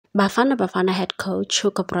Bafana Bafana head coach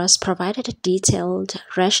Hugo Broos provided a detailed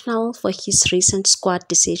rationale for his recent squad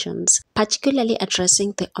decisions, particularly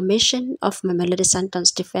addressing the omission of Mamelodi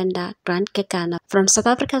Sundowns defender Grant Kekana from South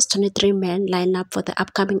Africa's 23-man lineup for the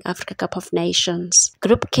upcoming Africa Cup of Nations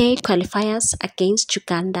Group K qualifiers against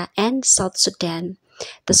Uganda and South Sudan.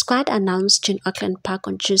 The squad announced in Auckland Park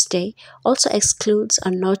on Tuesday also excludes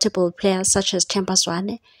notable players such as Themba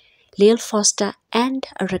Zwane, Lil Foster and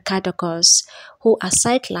Ricardo Goss, who are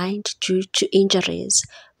sidelined due to injuries.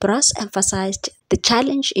 Broos emphasized the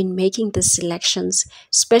challenge in making these selections,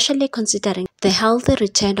 especially considering the healthy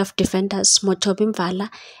return of defenders Motobi Mvala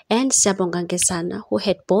and Siyabonga Ngesana, who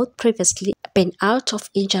had both previously been out of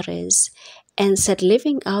injuries, and said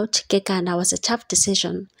leaving out Kekana was a tough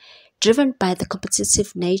decision, driven by the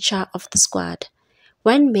competitive nature of the squad.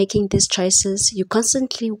 When making these choices, you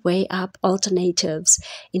constantly weigh up alternatives.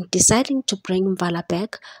 In deciding to bring Mvala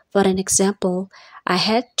back, for an example, I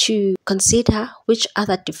had to consider which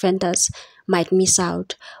other defenders might miss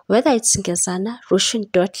out, whether it's Ngezana, Rushun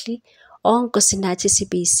Dotli, or Nkosinathi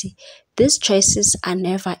Sibisi. These choices are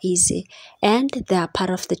never easy, and they are part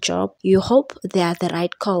of the job. You hope they are the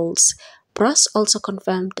right calls. Broos also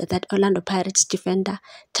confirmed that Orlando Pirates defender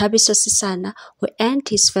Thabiso Sisana, who earned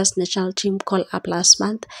his first national team call-up last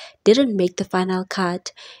month, didn't make the final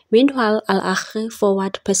cut. Meanwhile, Al Ahly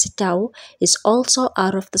forward Percy Tau is also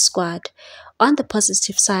out of the squad. On the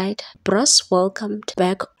positive side, Broos welcomed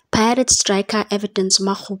back Pirates striker Evidence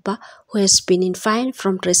Makhupa, who has been in fine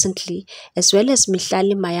from recently, as well as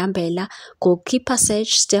Mihlali Mayambela. Goalkeeper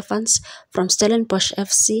Serge Stephens from Stellenbosch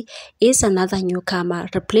FC is another newcomer,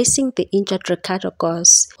 replacing the injured Ricardo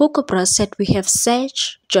Goss. Hugo Broos said, "We have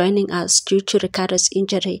Serge joining us due to Ricardo's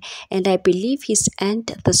injury, and I believe he's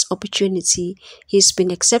earned this opportunity. He's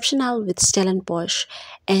been exceptional with Stellenbosch,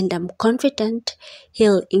 and I'm confident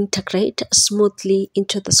he'll integrate smoothly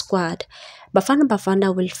into the squad." Bafana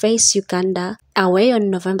Bafana will face Uganda away on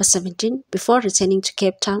November 17 before returning to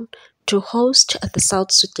Cape Town to host the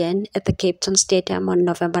South Sudan at the Cape Town Stadium on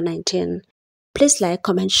November 19. Please like,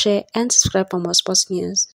 comment, share and subscribe for more sports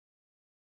news.